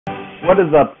What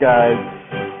is up, guys?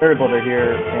 Builder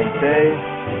here, and today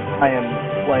I am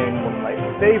playing one of my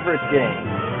favorite games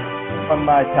from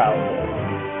my childhood.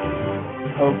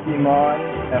 Pokemon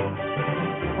F.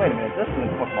 Wait a minute, this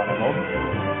isn't Pokemon Emerald.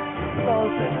 What the hell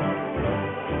is this?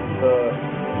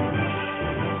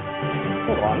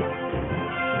 Hold on.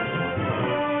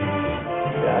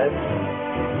 Guys,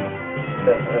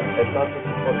 I thought this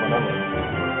was Pokemon Emerald.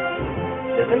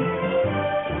 Isn't?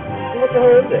 What the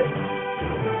hell is it?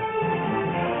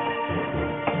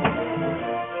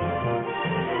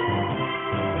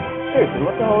 Seriously,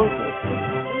 what the hell is this?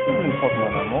 This isn't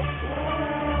Pokemon Emerald.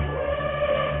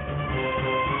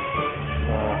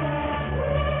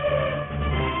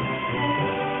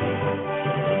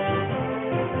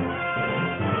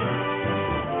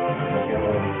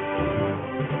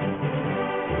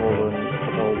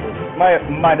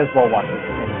 Might as well watch this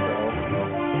intro.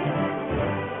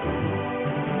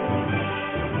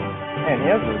 Man, he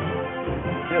has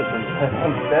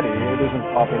unsteady. It isn't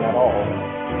popping at all.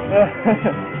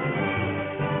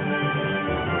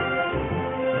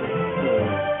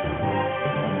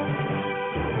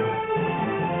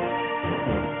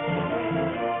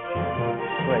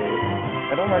 Wait,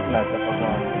 I don't recognize that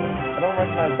Pokemon. I don't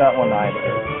recognize that one either.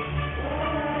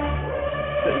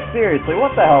 Seriously,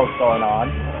 what the hell is going on?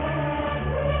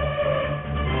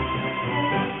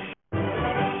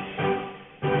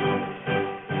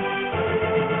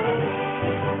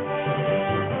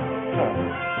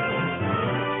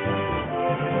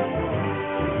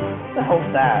 What the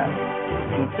hell's that?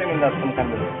 I'm assuming that's some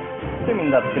kind of... Assuming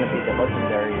that's gonna be the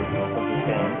legendary of this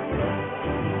game.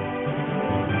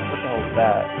 What the hell's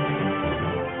that?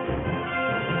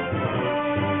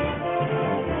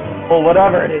 Well,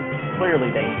 whatever it is, it's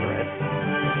clearly dangerous.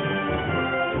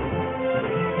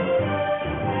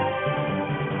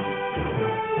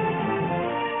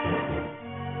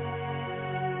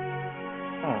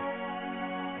 Huh.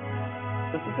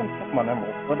 This isn't Pokemon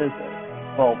Emerald. What is it?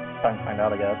 Well, time to find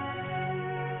out, I guess.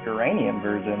 Uranium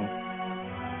version.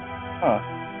 Huh.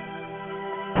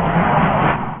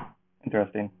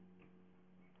 Interesting.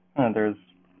 There's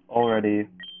already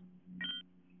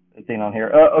a thing on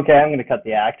here. Okay, I'm gonna cut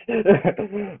the act.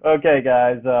 Okay,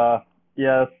 guys.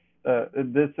 Yes.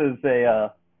 This is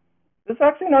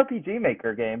actually an RPG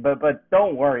Maker game, but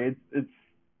don't worry, it's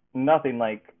nothing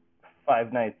like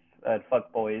Five Nights at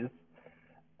Fuckboys.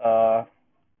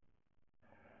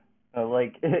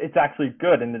 Like, it's actually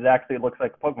good, and it actually looks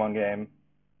like a Pokemon game.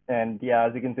 And yeah,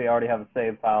 as you can see, I already have a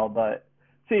save file, but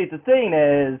see, the thing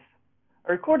is,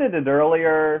 I recorded it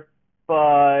earlier,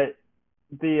 but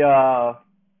the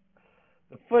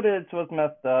footage was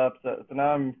messed up, so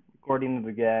now I'm recording it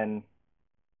again.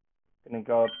 Gonna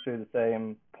go up to the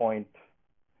same point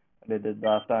that I did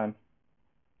last time.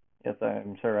 Yes,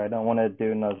 I'm sure I don't want to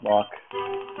do Nuzlocke,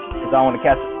 because I want to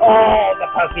catch all the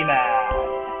Pokemon!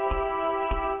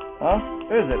 Huh?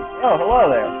 Who is it? Oh, hello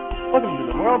there. Welcome to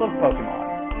the world of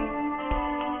Pokemon.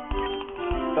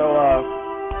 So,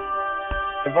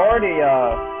 I've already,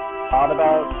 thought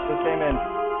about this game, and,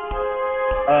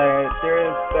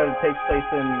 it takes place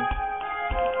in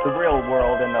the real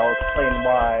world, and I'll explain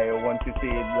why once you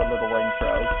see the little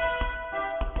intro.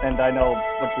 And I know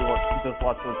what you just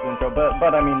watched this intro,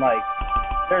 but I mean, like,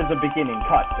 there's a beginning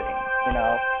cutscene, you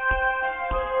know?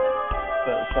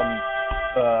 Some,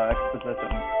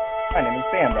 exposition. My name is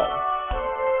Bambo.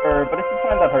 But if you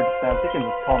find that hard to pronounce, you can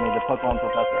just call me the Pokemon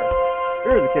Professor.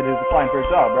 You're the kid who's applying for a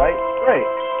job, right? Great.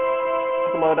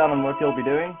 Want to load down on what you'll be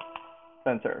doing?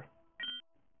 Spencer.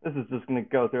 This is just going to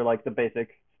go through, like, the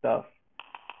basic stuff.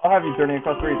 I'll have you journey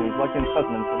across the region, collecting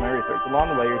specimens for my research.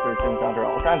 Along the way, you're sure to encounter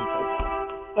all kinds of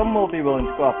Pokemon. Some will be willing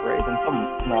to cooperate, and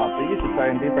some not, but you should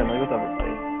try and be friendly with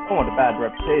everybody. Don't want a bad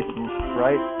reputation,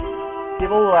 right?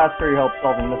 People will ask for your help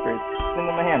solving mysteries. Send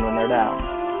them a hand when they're down.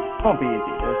 It won't be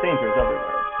easy. There's dangers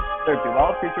everywhere. There are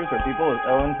wild creatures or people with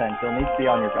ill intent. You'll need to be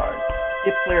on your guard.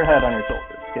 Keep a clear head on your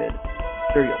shoulders, kid.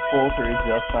 Sure, you'll pull through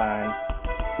just fine.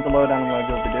 Want to load down what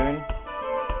you'll be doing?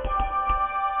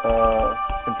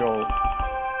 Control.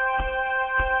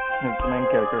 Here's the main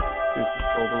character. Here's the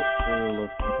shoulder.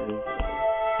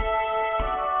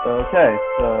 Okay,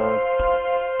 so...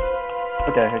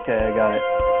 Okay, I got it.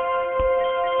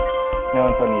 No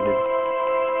info needed.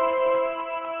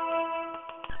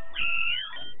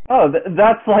 Oh,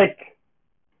 that's like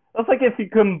if you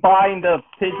combined a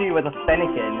Pidgey with a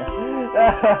Fennekin.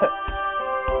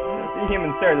 The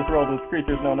humans share this world with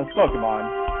creatures known as Pokemon.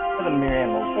 More than mere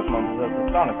animals, Pokemon possess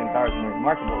astonishing powers and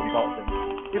remarkable intelligence.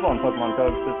 People and Pokemon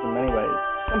coexist in many ways.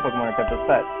 Some Pokemon are kept as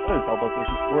pets, others help us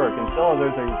with work, and still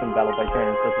others are used in battle by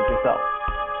turns, such as yourself.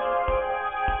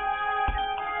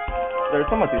 There's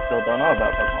so much you still don't know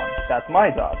about Pokemon. That's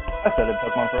my job. I studied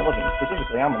Pokemon for a living.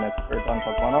 Specifically, I'm an expert on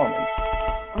Pokemon elements.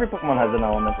 Every Pokemon has an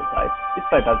elemental type. Each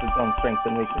type has its own strengths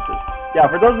and weaknesses.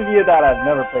 Yeah, for those of you that have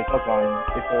never played Pokemon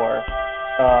before,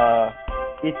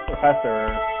 each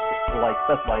professor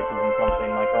specializes in something.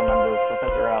 Like I remember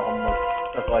Professor Allen was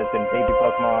specialized in baby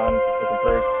Pokemon, Professor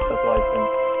Birch specialized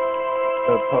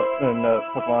in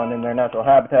Pokemon in their natural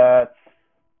habitats,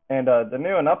 and the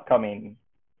new and upcoming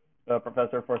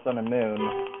Professor for Sun and Moon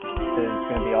is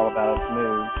going to be all about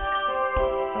moves,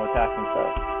 attacks and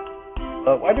stuff.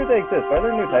 Why do they exist? Are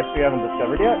there new types we haven't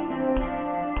discovered yet?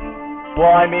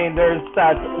 Well, I mean, there's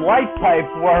that white type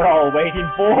we're all waiting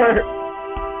for.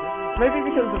 Maybe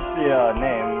because of the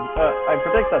name. I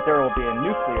predict that there will be a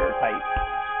nuclear type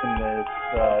in this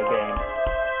game.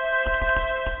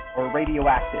 Or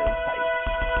radioactive type.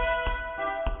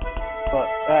 But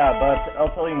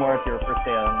I'll tell you more if you're first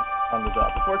day on the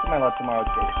job. Before my last tomorrow's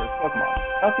game, first Pokemon.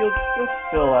 Now if you'll just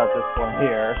fill out this form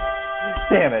here.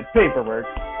 Damn it, paperwork.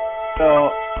 So,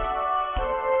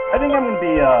 I think I'm gonna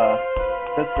be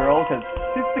this girl because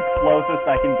she's the closest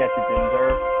I can get to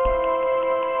Ginger.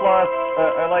 Plus,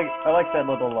 I like that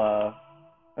little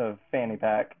fanny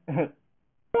pack.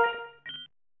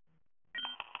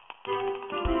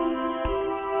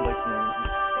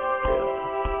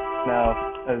 Now,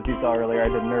 as you saw earlier, I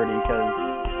did nerdy because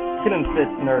I couldn't fit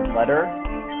nerd letter,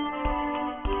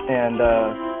 and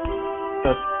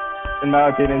just in my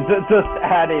opinion, just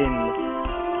adding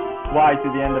Y to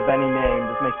the end of any name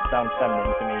just makes it sound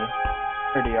feminine to me.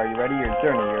 Nerdy, are you ready? Your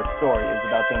journey, your story is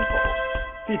about to unfold.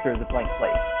 Future is a blank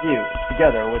slate. You,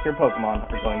 together with your Pokemon,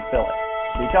 are going to fill it.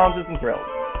 Be challenges and thrills.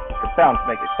 You're bound to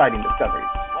make exciting discoveries.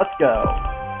 Let's go!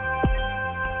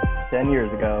 10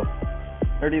 years ago,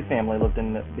 Nerdy's family lived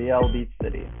in BL Beach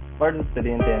City, largest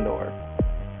city in Dandor.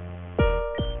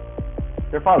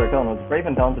 Their father, Dylan, was a brave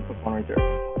and talented Pokemon Ranger.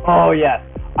 Oh yes!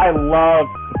 I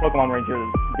loved the Pokemon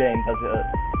Rangers games as a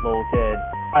little kid.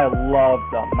 I loved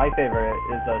them. My favorite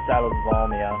is Shadows of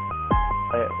Almia.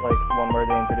 Like one where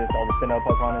they introduced all the Sinnoh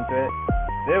Pokemon into it.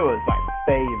 It was my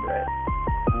favorite.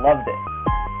 Loved it.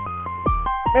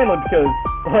 Mainly because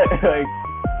like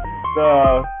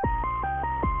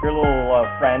your little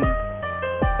friend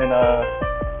in the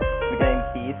game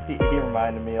Keith, he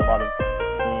reminded me a lot of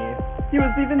me. He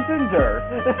was even Ginger.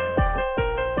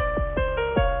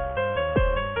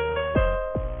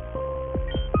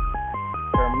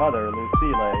 Her mother,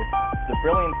 Lucille, is a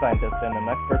brilliant scientist and an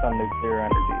expert on nuclear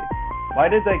energy. Why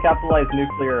did they capitalize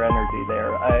nuclear energy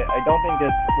there? I don't think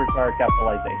it required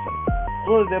capitalization.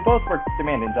 Although they both worked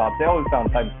demanding jobs, they always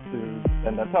found time to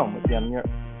spend at home with the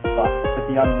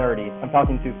unnerdy. I'm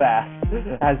talking too fast,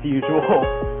 as usual.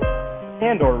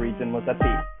 Andor region was at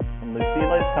peace, and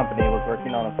Lucille's company was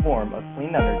working on a form of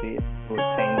clean energy that would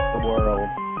change the world.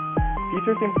 The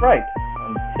future seemed bright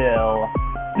until...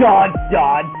 Dun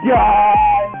dun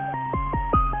dun!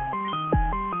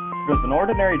 It was an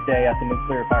ordinary day at the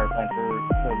nuclear power plant where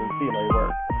Lucille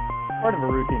worked. Part of a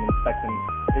routine inspection,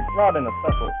 they brought in a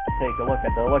specialist to take a look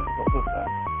at the electrical system.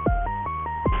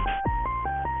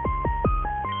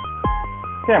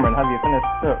 Cameron, have you finished...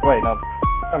 wait, no.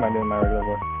 Why am I doing my regular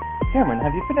work? Cameron,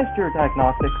 have you finished your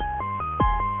diagnostics?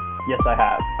 Yes, I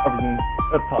have.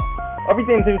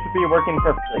 Everything seems to be working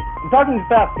perfectly. I'm talking too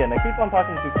fast again. I keep on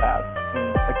talking too fast.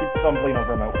 And I keep stumbling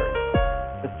over my words.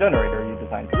 This generator you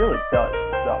designed really does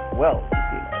stuff well, you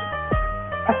see.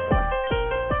 Excellent.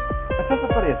 I trust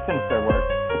everybody has finished their work.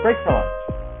 We'll break for lunch.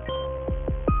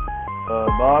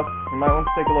 Boss, you might want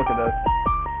to take a look at this.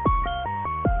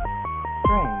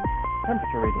 Strange.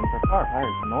 Temperature readings are far higher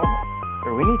than normal.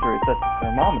 Or we need to reset the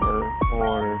thermometer,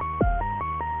 or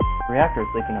the reactor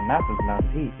is leaking a massive amount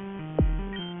of heat.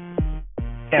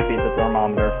 Can't beat the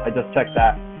thermometer. I just checked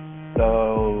that.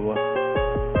 So...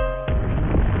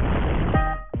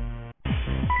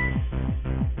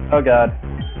 oh god.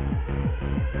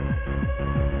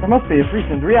 There must be a breach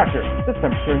in the reactor. This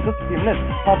temperature in just a few minutes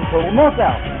will cause a total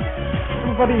meltdown.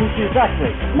 Everybody needs to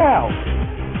evacuate, now!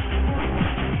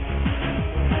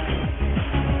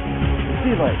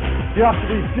 Sea Lake, you have to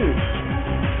leave too.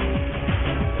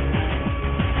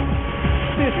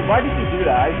 Seriously, why did she do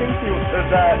that? I think she was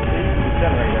that into the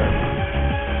generator.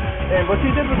 And what she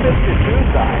did was basically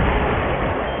suicide.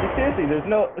 Seriously,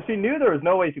 she knew there was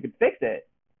no way she could fix it.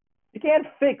 You can't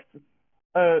fix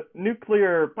a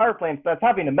nuclear power plant that's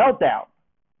having a meltdown.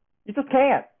 You just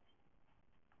can't.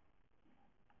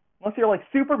 Unless you're like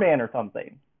Superman or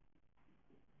something.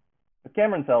 With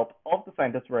Cameron's help, all of the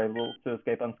scientists were able to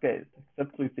escape unscathed,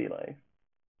 except Lucille.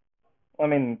 Well, I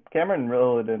mean, Cameron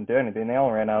really didn't do anything. They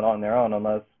all ran out on their own,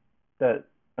 unless the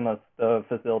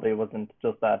facility wasn't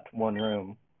just that one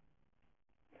room.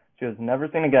 She was never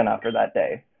seen again after that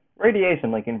day.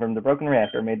 Radiation leaking from the broken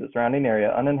reactor made the surrounding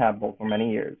area uninhabitable for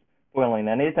many years, foiling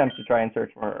any attempts to try and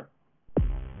search for her.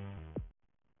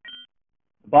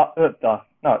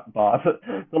 Not Bob.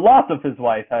 The loss of his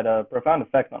wife had a profound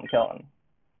effect on Kellen.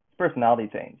 His personality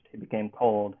changed. He became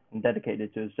cold and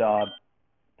dedicated to his job.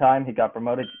 In time, he got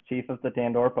promoted to chief of the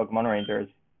Tandor Pokemon Rangers.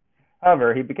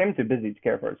 However, he became too busy to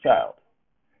care for his child.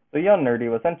 The young nerdy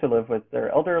was sent to live with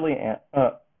their elderly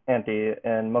auntie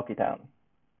in Moki Town.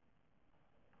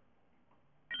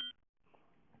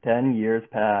 10 years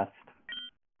passed.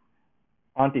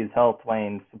 Auntie's health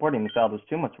waned. Supporting the child was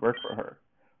too much work for her.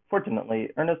 Fortunately,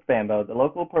 Ernest Bambo, the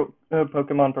local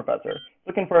Pokemon professor,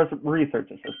 looking for a research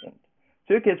assistant.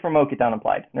 2 kids from Moki Town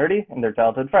applied, Nerdy and their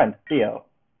childhood friend, Theo.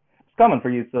 It's common for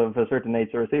youth of a certain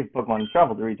age to receive Pokemon and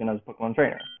travel the region as a Pokemon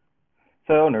trainer.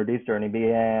 So, Nerdy's journey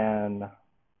began.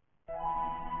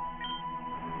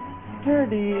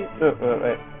 Nerdy.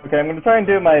 Wait. Okay, I'm going to try and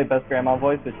do my best grandma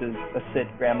voice, which is a shit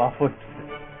grandma voice.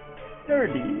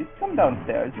 Nerdy, come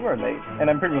downstairs, you are late. And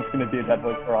I'm pretty much going to do that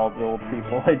voice for all the old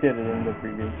people. I did it in the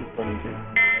previous recording too.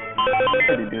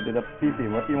 Nerdy booted up the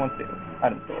PC, what do you want to do?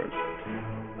 Item stores.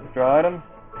 Withdraw item?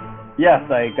 Yes,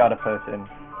 I got a potion.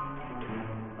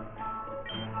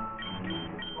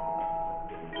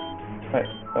 Wait,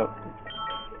 oh.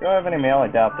 Do I have any mail? I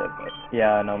doubt it, but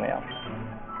yeah, no mail.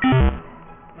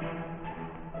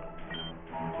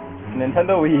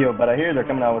 Nintendo Wii U, but I hear they're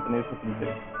coming out with a new system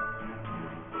too.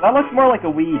 That looks more like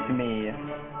a Wii to me.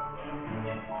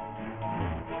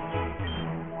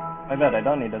 I bet I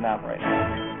don't need a nap right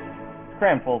now.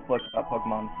 Cram full of books about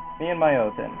Pokemon. Me and my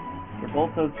Oten. We're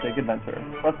both those big adventure.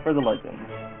 Quest for the legend.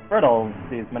 Read all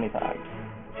these many times.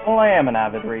 Well, I am an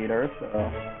avid reader, so...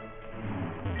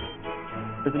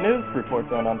 There's a news report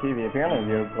going on TV. Apparently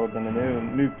they're building a new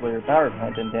nuclear power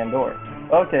plant in Tandor.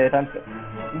 Okay, time to...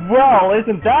 Well,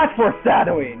 isn't that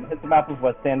foreshadowing? It's the map of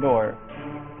West Tandor.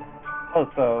 Oh,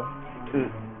 so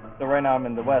right now I'm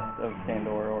in the west of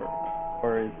Tandor,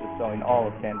 or is it showing all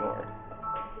of Tandor?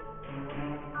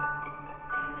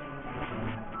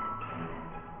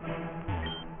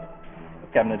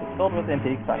 This cabinet is filled with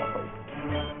antique china plates.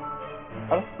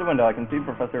 Out of the window I can see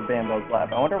Professor Bambo's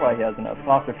lab. I wonder why he has an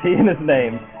apostrophe in his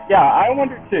name. Yeah, I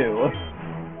wonder too.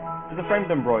 There's a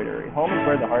framed embroidery. Home is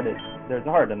where the heart is. There's a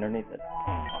heart underneath it.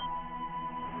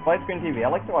 Widescreen TV. I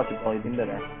like to watch it while eating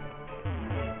dinner.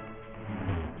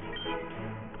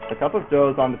 A cup of joe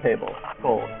is on the table.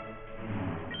 Cold.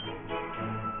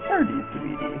 Nerdy,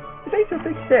 sweetie. Today's your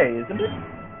big day, isn't it?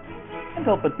 Can't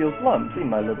help but feel glum seeing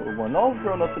my little one all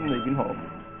grown up and leaving home.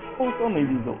 Oh, if only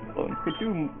these old bones could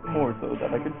do more so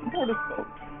that I could support us both.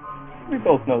 We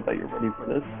both know that you're ready for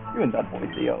this. You and that boy,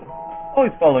 Theo.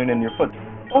 Always following in your footsteps.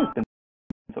 Always been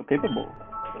so capable.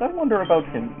 But I wonder about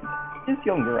him. He's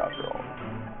younger after all.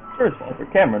 First father,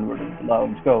 Cameron, wouldn't allow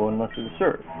him to go unless he was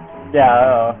sure.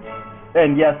 Yeah,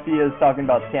 and yes, he is talking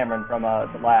about Cameron from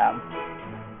the lab.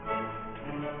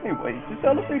 Anyway, to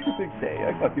celebrate your big day,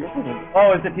 I got you a present.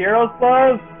 Oh, is it Heroes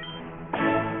Buzz?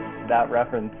 That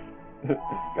reference.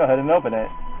 Go ahead and open it.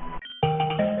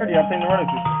 Already obtained the running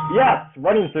shoes. Yes!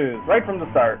 Running shoes, right from the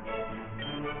start.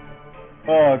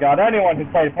 Oh god, anyone who's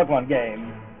played a Pokemon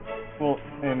game, well,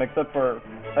 except for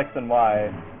X and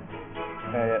Y,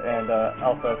 and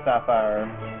Alpha Sapphire,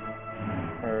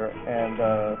 and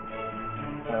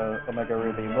Omega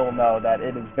Ruby, will know that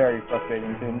it is very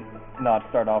frustrating to not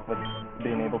start off with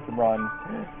being able to run.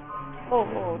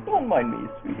 Oh, don't mind me,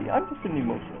 sweetie. I'm just an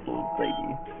emotional little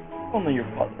lady. Only your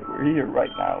father were here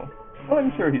right now. Well,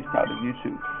 I'm sure he's proud of you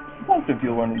too. Positive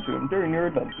you'll run into him during your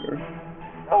adventure.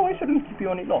 Oh, I shouldn't keep you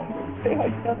any longer. Say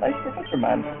hi to that nice professor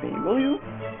man for me, will you?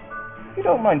 If you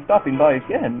don't mind stopping by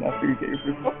again after you get your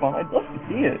first Pokemon, I'd love to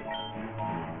see it.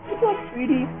 Good luck,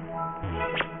 sweetie.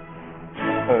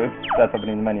 Oh, that's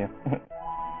opening the menu.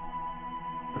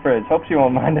 The fridge. Hope she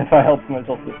won't mind if I help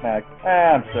myself to snack.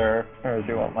 I'm sure. Or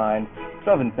she won't mind.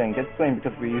 Shove and sink. It's the same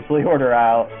because we usually order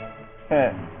out.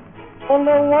 Well,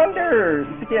 no wonder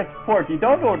she can't support. You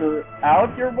don't order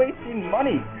out. You're wasting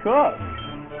money. Cook.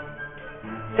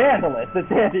 Scandalous.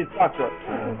 It's anti-structural.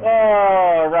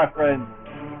 Oh, reference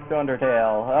to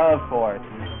Undertale. Of course.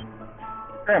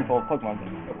 Cram full of Pokemon.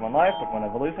 Pokemon Life, Pokemon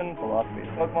Evolution, Philosophy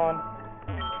of Pokemon.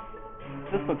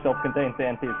 This bookshelf contains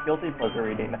Auntie's guilty pleasure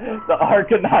reading. The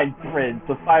Arcanine Prince,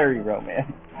 the Fiery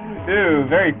Romance. Ooh,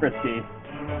 very frisky.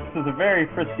 This is a very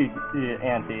frisky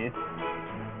Auntie.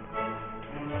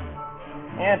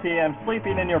 Auntie, I'm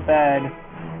sleeping in your bed.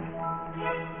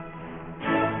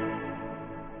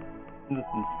 I'm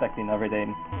just inspecting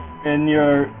everything.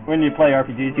 When you play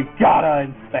RPGs, you gotta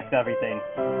inspect everything.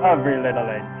 Every little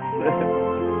inch.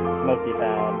 Smoky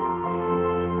Town.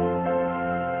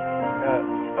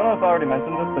 don't know if I already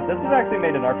mentioned this, but this is actually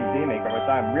made in RPG Maker, which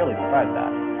I'm really surprised at.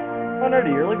 Oh,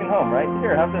 Nerdy, you're leaving home, right?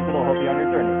 Here, have this, it'll help you on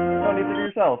your journey. You don't need it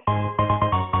yourself.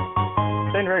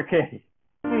 Stranger candy.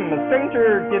 A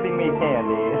stranger giving me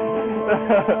candy.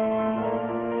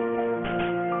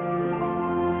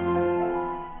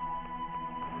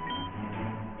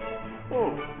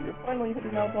 Oh, you're finally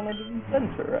hitting out on a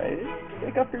adventure, right?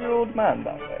 Take up your old man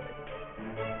that way.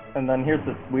 And then here's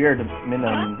this weird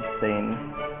minimum thing.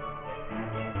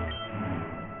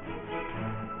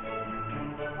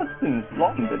 Since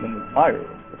long been in the fire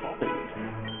for father.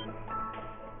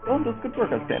 Well, does good work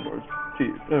as Sandor's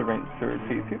chief, Ranger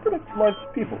Chief. He protects the lives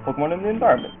of people, Pokemon, and the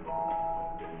environment.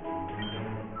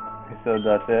 So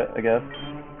that's it, I guess.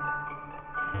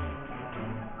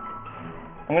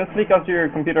 I'm gonna sneak onto your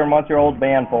computer and watch your old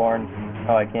man porn.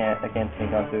 Oh, I can't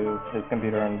sneak onto his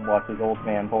computer and watch his old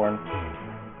man porn.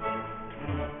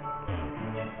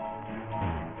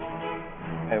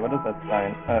 Hey, what is that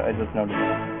sign? I just noticed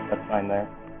that sign there.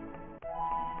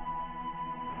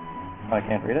 Oh, I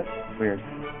can't read it? Weird.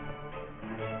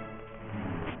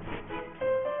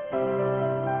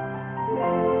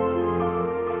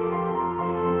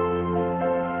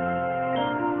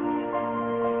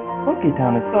 Monkey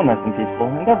Town is so nice and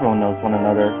peaceful, and everyone knows one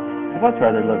another. I'd much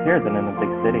rather live here than in a big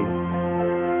city.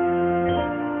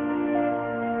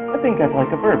 I think I'd like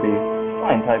a Burby.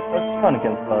 Flying type, plus fun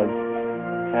against bugs.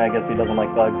 I guess he doesn't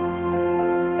like bugs.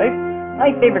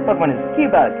 My favorite Pokemon is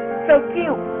Cubug. So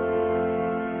cute!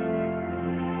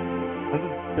 I'm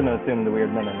just gonna assume the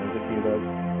weird minnow is a Cubug.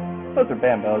 Professor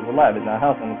Bambo is alive in that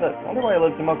house on the pit. I wonder why he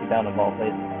lives in Monkey Town of all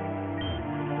places.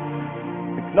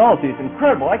 Technology is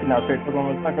incredible! I can now trade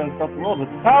Pokemon with my friends across the world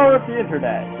with the power of the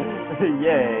internet!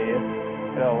 Yay!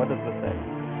 Oh, what does this say?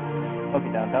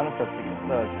 Monkey Town, town of Prestige.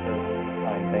 So it's a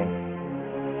fine thing.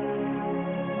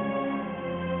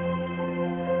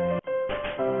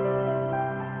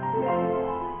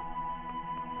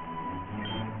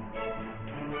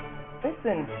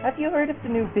 Listen, have you heard of the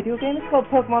new video game? It's called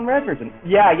Pokemon Red version.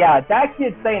 Yeah, that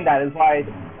kid saying that is why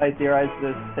I theorize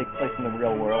this takes place in the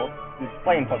real world. He's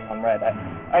playing Pokemon Red.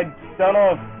 I don't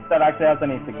know if that actually has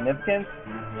any significance,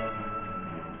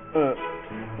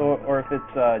 or if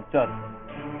it's just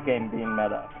game being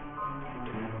meta.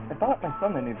 I bought my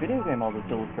son a new video game all the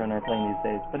children are playing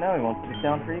these days, but now he won't sit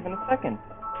down for even a second.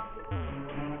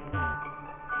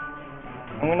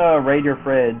 I'm gonna raid your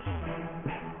fridge.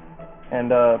 And,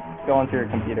 go onto your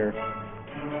computer.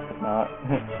 If not.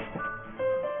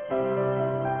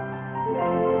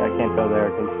 I can't go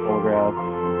there because photographs,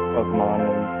 Pokemon,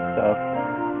 and stuff.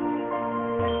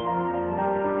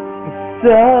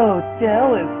 So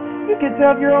jealous! You get to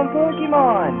have your own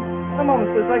Pokemon! My mama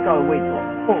says I gotta wait till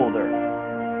I'm older.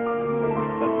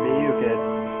 That's be you, kid.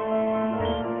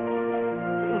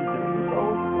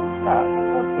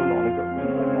 That's so long ago.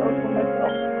 I was for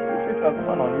myself. You should have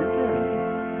fun on your journey.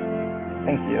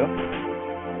 Thank you.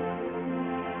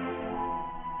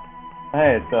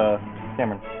 Hey, it's,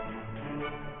 Cameron.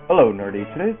 Hello, Nerdy.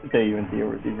 Today's the day you and Theo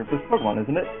received your first Pokemon,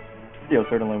 isn't it? Theo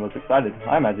certainly was excited.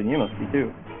 I imagine you must be too.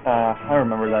 I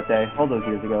remember that day, all those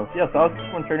years ago. Yes, I was a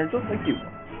Pokemon trainer just like you.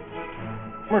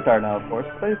 I'm retired now, of course,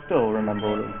 but I still remember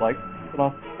what it was like. An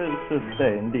auspicious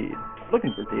day, indeed.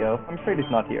 Looking for Theo. I'm afraid he's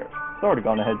not here. He's already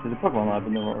gone ahead to the Pokemon Lab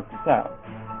in the north of town.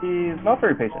 He's not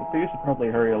very patient, so you should probably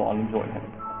hurry along and join him.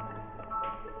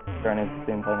 Trying to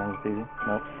see him playing on the TV.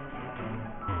 Nope.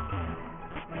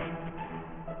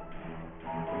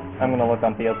 I'm gonna look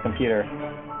on Theo's computer.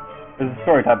 There's a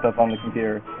story typed up on the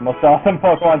computer. The most awesome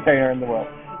Pokemon trainer in the world.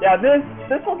 Yeah,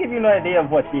 this will give you an idea of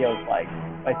what Theo's like.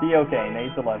 By Theo Kane,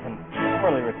 age 11.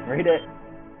 Poorly written. Read it.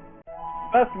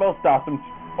 Best, most awesome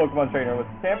Pokemon trainer was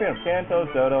the champion of Kanto,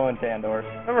 Johto, and Tandor.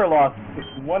 Never lost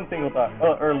one single time,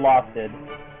 or lost it.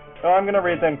 So I'm gonna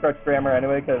read them correct grammar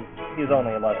anyway, because he's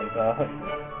only 11, so...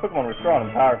 Pokemon were strong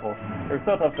and powerful. They were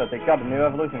so tough that they got a new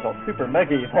evolution called Super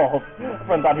Mega Evolve.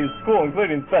 Everyone thought he was cool,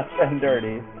 including his best friend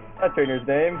Dirty. That trainer's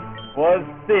name was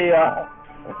Theo.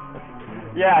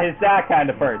 Yeah, he's that kind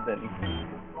of person.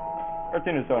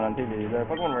 Cartoon is shown on TV. There are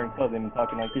Pokemon wearing clothing and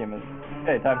talking like humans.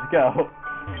 Okay, time to go.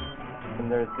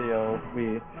 And there's Theo.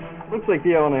 Wii. Looks like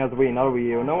Theo only has a Wii, not a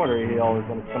Wii U. No wonder he always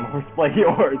wanted to come over to play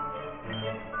yours.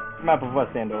 Map of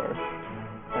West Andor.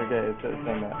 Okay, it's the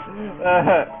same map.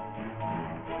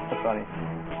 That's funny.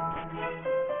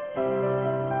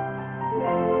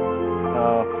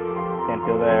 Oh, can't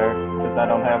go there, because I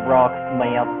don't have rocks,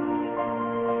 lamp.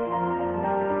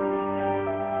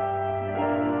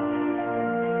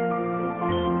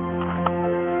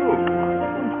 Oh,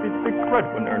 seems to be the big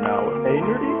breadwinner now, eh,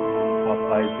 Nerdy?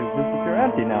 Popeye should visit your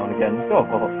auntie now and again.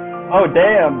 Oh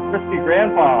damn, crispy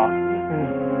grandpa.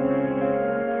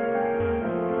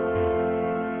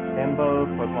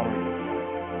 Pokemon research.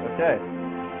 Okay.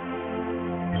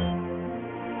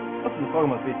 Most of the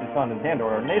Pokemon species found in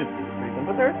Pandora are native to this region,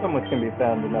 but there are some which can be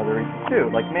found in other regions too,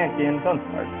 like Mankey and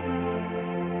Dunsparce.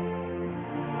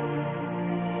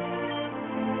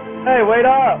 Hey, wait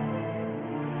up!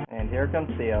 And here comes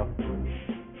Theo.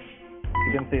 You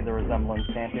can see the resemblance,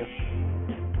 can't you?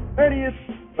 Where do you...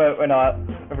 Wait, no, I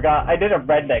forgot. I did a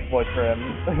redneck voice for him.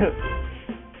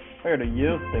 Where do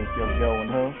you think you're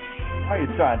going, huh? Are you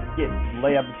trying to get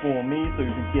lab before me so you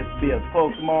can get to be a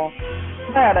Pokemon?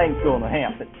 That ain't gonna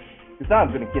happen. Because I'm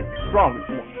gonna get the strongest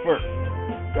one first.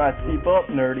 Try to keep up,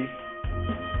 nerdy.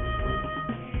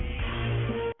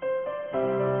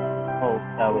 Oh,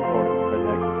 that was sort of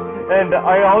redneck. And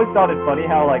I always thought it funny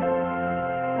how, like,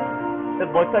 it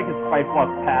looks like his pipe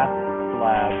walks past the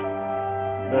lab.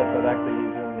 But actually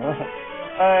using...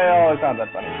 I always found that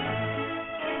funny.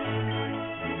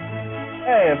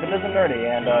 Hey, if it isn't nerdy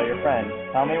and your friend,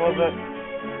 Tommy, was it?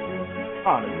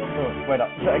 Honest. Oh, wait up.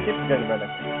 I keep forgetting the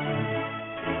redneck.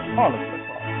 Honest.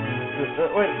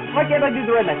 Wait, why can't I do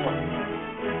the redneck one?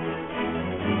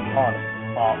 Honest.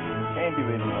 Oh, can't you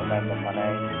even remember my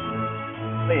name?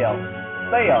 Theo.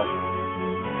 Theo!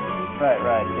 Right,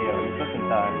 Theo. You're just in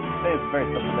time. Today is a very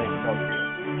special day for both of you.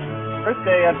 First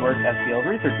day at work as field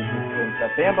research assistant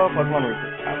at Bambo Pokemon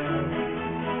Research House.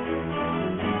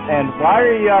 And why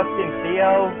are you asking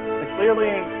Theo? He's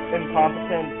clearly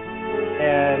incompetent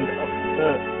and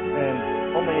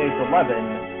only age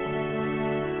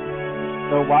 11.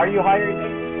 So why are you hiring me?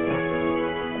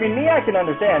 I mean, me I can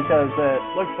understand because it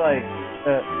looks like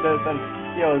since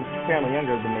Theo is apparently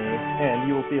younger than me, and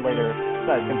you will see later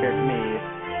that compared to me,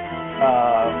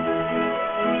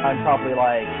 I'm probably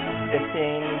like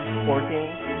 15,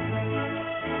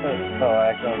 14. So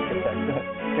actually,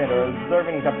 I'm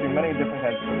observing and capturing many different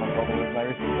kinds of Pokemon Pokemon with my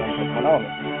research on Pokemon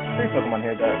elements. 3 Pokemon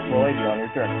here that will aid you on your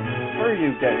journey. Before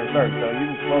you get your start, so you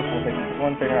both will take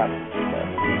one trainer out.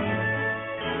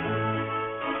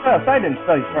 Yes, I didn't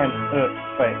study French.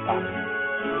 Wait.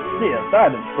 Yes, I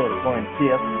didn't study French.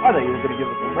 Yes, I thought you were going to give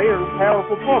us a rare,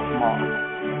 powerful Pokemon.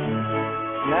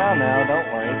 Now, don't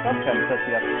worry. Some kind of test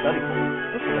you have to study for.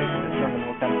 This way can determine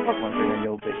what kind of Pokemon trainer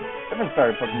you'll be. Different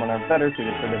starter Pokemon are better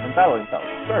suited for different battling styles.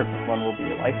 Starter Pokemon will be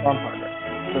a lifelong partner,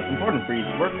 so it's important for you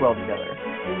to work well together.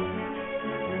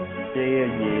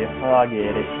 Yeah, I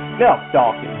get it. Stop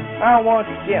talking. I want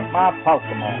to get my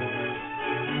Pokemon.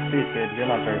 Please, kid, you're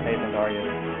not very patient, are you?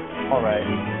 Alright.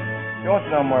 If you want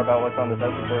to know more about what's on the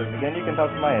test before we begin, you can talk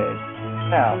to my aide.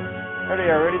 Now, are you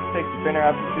ready to take the trainer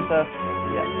aptitude test?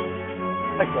 Yes.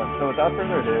 Excellent. So without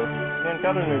further ado, you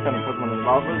encounter a new kind of Pokemon in the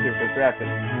lava. Your first reaction.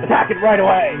 Attack it right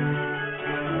away!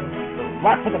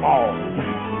 Right for the ball!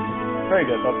 Very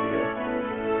good, up to you.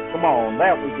 Come on,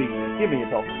 that would be good. Give me a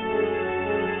token.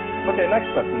 Okay,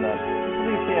 next question then.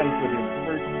 These TMs would you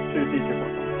prefer to teach your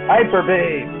Pokemon? Hyper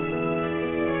Beam!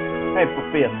 Hey,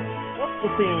 Professor. What's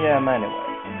the TM anyway?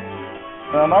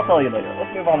 I'll tell you later.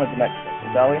 Let's move on to the next question,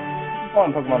 shall we?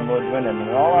 One Pokemon would win in an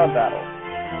all-out battle.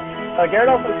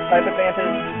 Gyarados has type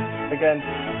advantage against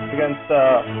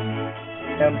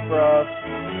Ampharos.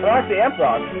 Well, actually,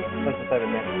 Ampharos has the type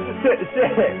advantage.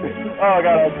 Shit! Oh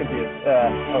god, I was confused.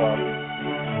 Oh well.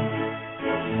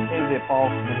 Easy, Paul.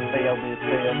 Failed.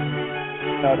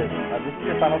 No, it isn't. This is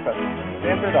your final question.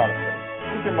 Answer it honestly.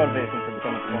 What's your motivation for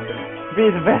becoming a Pokemon? Be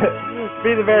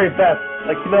the very best,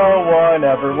 like no one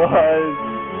ever was.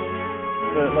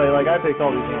 But, like I picked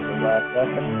all these answers last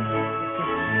time.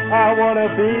 I wanna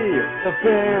be the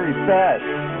very best.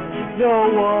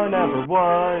 No one ever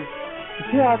was. To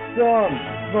catch them,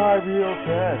 my real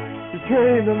test. To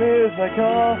train them is my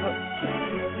cause.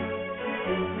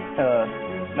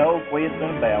 No question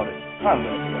about it. I'm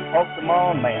gonna be a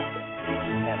Pokemon master,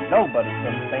 and nobody's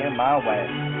gonna stand my way.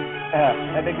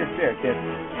 I think your spirit, kid.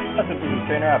 That's what the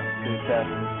trainer aptitude test.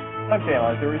 Time to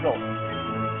analyze the results.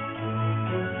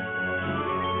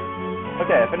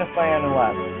 Okay, I finished my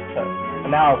analysis.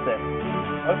 Analysis.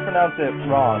 I always pronounce it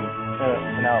wrong.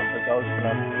 Analysis. I always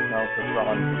pronounce analysis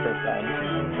wrong the first time.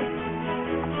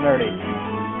 Nerdy.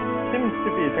 Seems to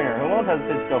be a trainer who won't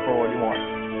hesitate to go for what you want.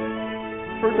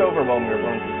 First to overwhelm your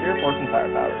opponents with sheer force and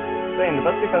firepower. Saying the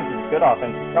best defense is good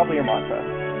offense is probably your mantra.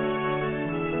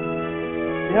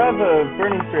 You have a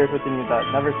burning spirit within you that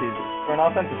never ceases. For an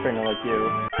offensive trainer like you.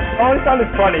 It always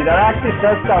sounded funny. That actually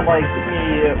does sound like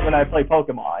me when I play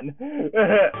Pokemon.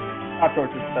 Of course,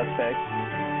 it's best pick.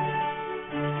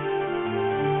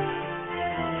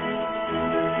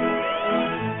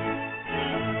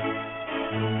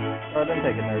 Go ahead and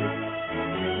take it, Nerdy.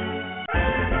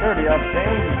 Nerdy up,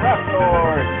 James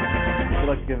Raptor! Would you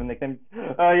like to give a nickname?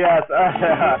 Yes.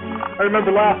 I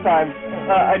remember last time,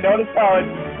 I noticed how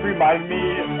reminded me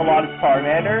a lot of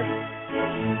Charmander.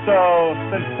 So,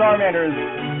 since Charmander is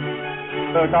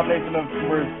the combination of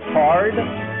words card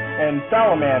and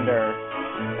salamander,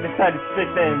 I decided to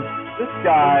nickname this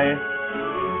guy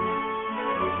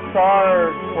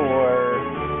Chartor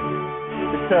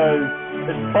because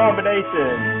it's a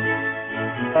combination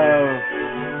of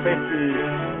basically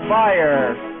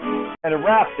fire and a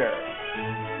raptor.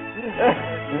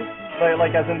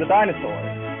 like as in the dinosaur.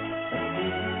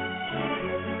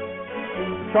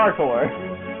 Chartor.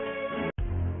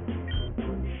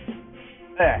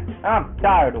 There, I'm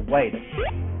tired of waiting.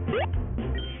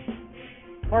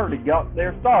 Already got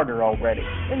their starter already.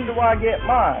 When do I get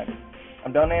mine?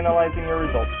 I'm done analyzing your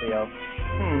results, Theo.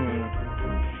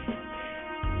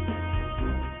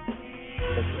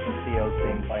 This is Theo's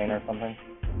game playing or something.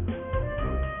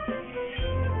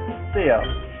 Theo,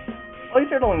 at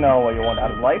least you don't know what you want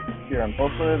out of life. You're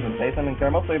impulsive, impatient, and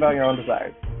care mostly about your own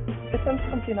desires. I sense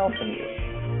something else in you.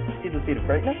 See the seed of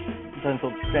greatness?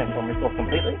 Potential to transform yourself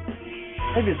completely?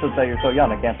 Maybe it's just that you're so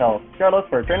young, I can't tell. Regardless,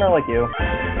 for a trainer like you,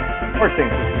 first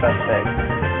things is the best thing.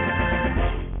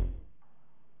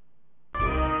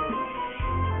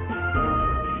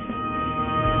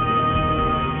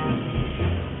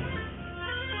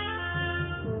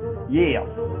 Yeah,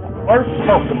 first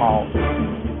Pokemon.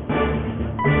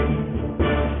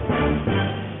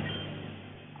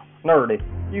 Nerdy,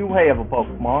 you have a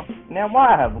Pokemon. Now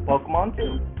I have a Pokemon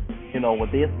too. You know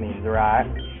what this means, right?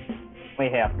 We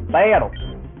have to battle.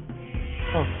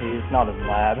 Oh, geez, not in the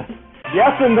lab.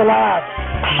 Yes, in the lab!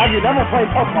 Have you never played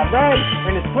Pokemon Red? I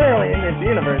mean, it's clearly in this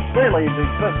universe. Clearly it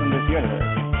exists in this universe.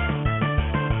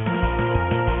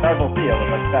 Rival Theo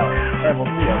with like that. Rival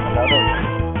Theo with that look.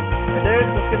 Hey dude,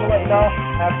 just gonna let you know,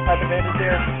 I have type advantage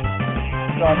here.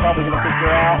 So I'm probably gonna kick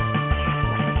your ass.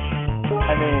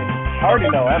 I mean, I already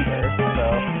know Ember, so...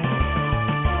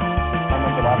 I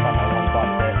remember last time I one-shot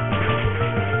it.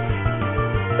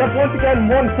 That's once again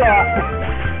one-shot!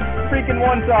 Freaking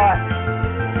one-shot!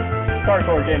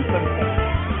 Hardcore game,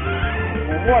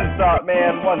 one-shot,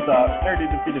 man, one-shot.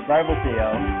 Nerdy defeated Rival Theo.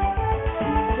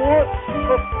 What?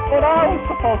 But I was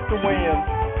supposed to win!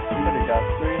 But he got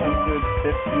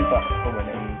 350 bucks for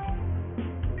winning.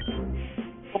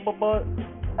 But,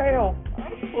 hell,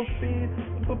 I'm supposed to be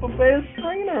the best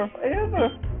trainer ever.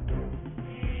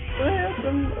 It's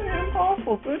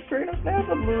impossible. Good trainers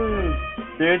never lose.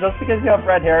 Dude, just because you have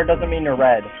red hair doesn't mean you're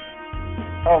red.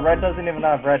 Oh, Red doesn't even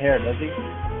have red hair, does he?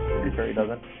 Pretty sure he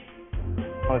doesn't.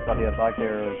 I always thought he had black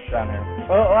hair or brown hair.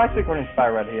 Well, actually, according to Spy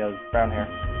Red, he has brown hair.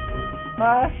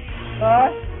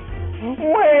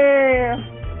 Where?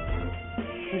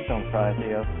 Please don't cry,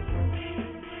 Theo.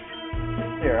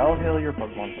 Here, I'll heal your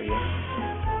Pokemon for you.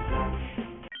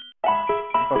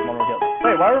 Pokemon will heal.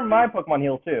 Wait, why were my Pokemon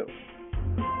heal too?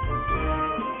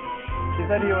 He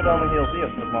said he would only heal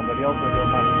Theo's Pokemon, but he also healed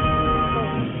mine.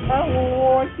 I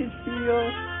want to feel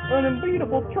an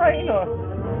unbeatable trainer.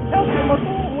 Help him us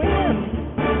all win.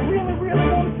 I really, really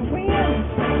want to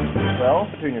win. Well,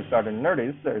 between your starter and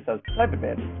nerdies, there's a type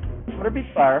advantage. Water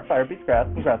beats fire, fire beats grass,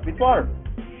 and grass beats water.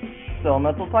 Still a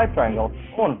mental type triangle.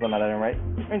 One of them at any rate.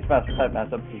 Range master type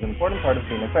matchups is an important part of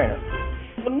being a trainer.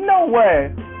 But no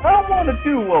way! I don't want a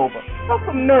do-over. How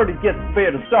come nerdy gets the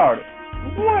better starter?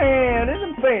 Man, it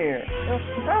isn't fair.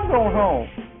 I'm going home.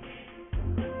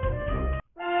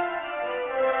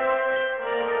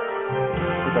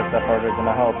 He took that harder than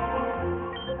I hoped.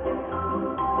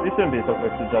 You shouldn't be so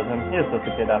quick to judge him. He is just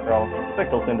a kid after all. Vic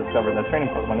will soon discover that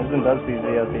training Pokemon isn't as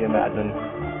easy as he imagined.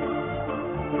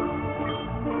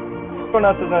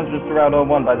 Pronouns is just around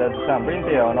 01 by the edge of town. Bring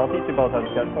Theo and I'll teach you both how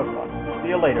to catch Pokemon. See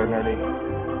you later, nerdy.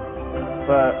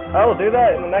 But I will do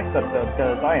that in the next episode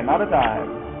because I am out of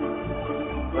time.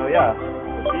 So yeah,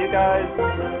 we'll see you guys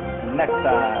next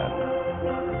time.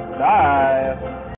 Bye.